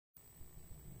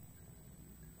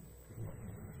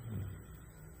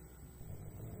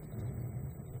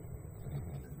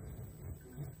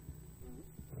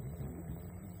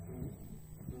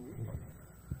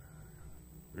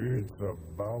It's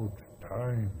about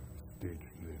time,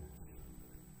 Stitchlet.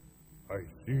 I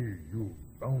see you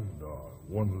found our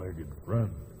one-legged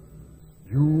friend.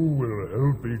 You will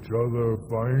help each other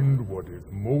find what is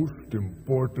most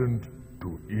important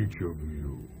to each of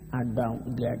you. I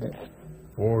don't get it.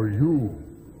 For you,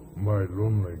 my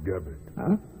lonely Gabbit.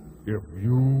 Huh? If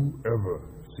you ever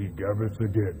see Gabbit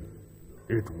again,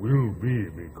 it will be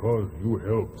because you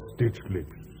helped Stitchlet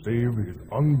save his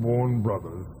unborn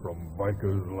brothers from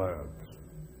Viker's labs.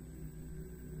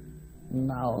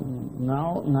 No,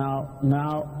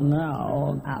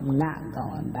 I'm not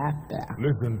going back there.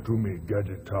 Listen to me,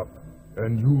 Gadgetop,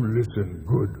 and you listen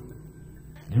good.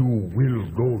 You will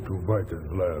go to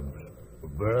Viker's labs.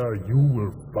 There you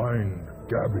will find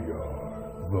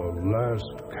Gabiar, the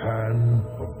last can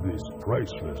of this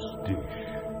priceless dish.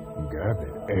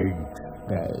 Gabbit ate.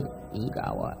 They eat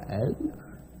our eggs?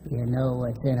 You know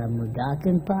what's in a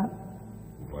Mudakin pot?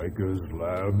 Viker's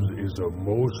labs is a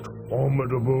most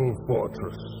formidable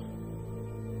fortress.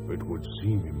 It would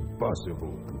seem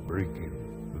impossible to break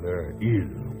in. There is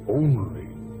only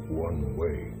one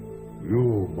way.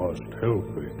 You must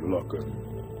help it, Gluckin.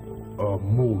 A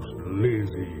most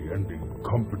lazy and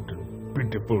incompetent,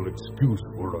 pitiful excuse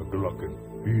for a Gluckin.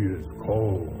 He is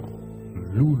called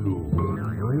Lulu.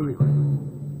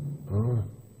 Huh?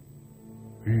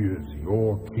 He is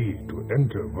your key to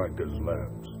enter Viker's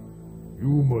labs.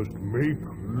 You must make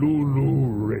Lulu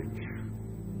rich.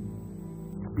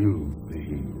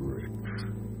 Filthy rich.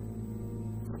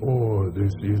 For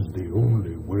this is the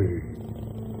only way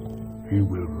he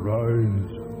will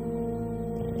rise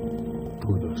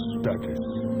to the status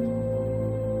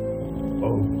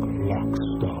of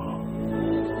Glockstar.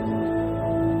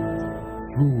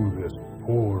 Through this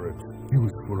poor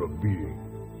excuse for a being,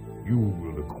 you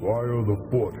will acquire the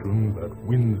fortune that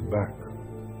wins back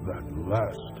that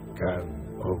last can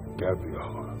of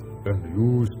Gabiar. And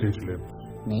you, Stitchlips,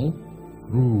 Me?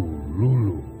 through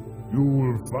Lulu, you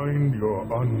will find your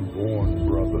unborn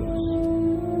brothers.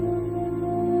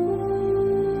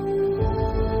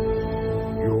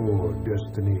 Your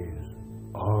destinies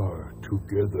are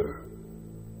together.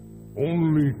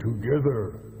 Only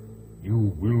together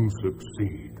you will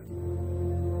succeed.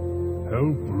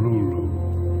 Help Lulu,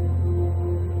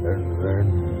 and then...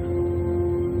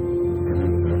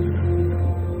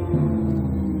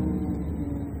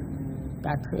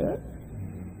 That's it?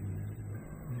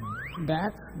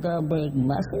 That's the big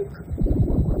message?